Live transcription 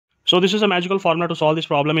So this is a magical formula to solve this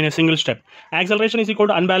problem in a single step. Acceleration is equal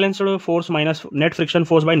to unbalanced force minus net friction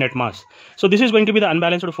force by net mass. So this is going to be the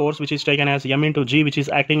unbalanced force, which is taken as m into g, which is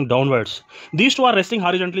acting downwards. These two are resting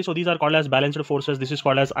horizontally, so these are called as balanced forces. This is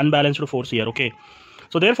called as unbalanced force here, okay?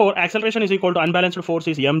 So therefore, acceleration is equal to unbalanced force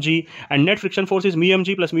is mg, and net friction force is mu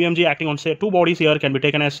mg plus mu mg acting on, say, two bodies here, can be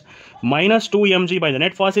taken as minus 2 mg by the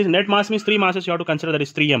net force. Net mass means 3 masses, you have to consider, that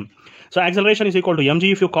is 3m. So acceleration is equal to mg.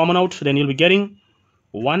 If you common out, then you'll be getting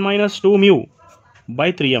 1 minus 2 mu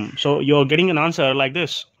by 3m. So you're getting an answer like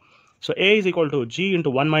this. So A is equal to g into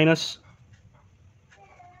 1 minus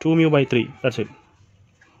 2 mu by 3. That's it.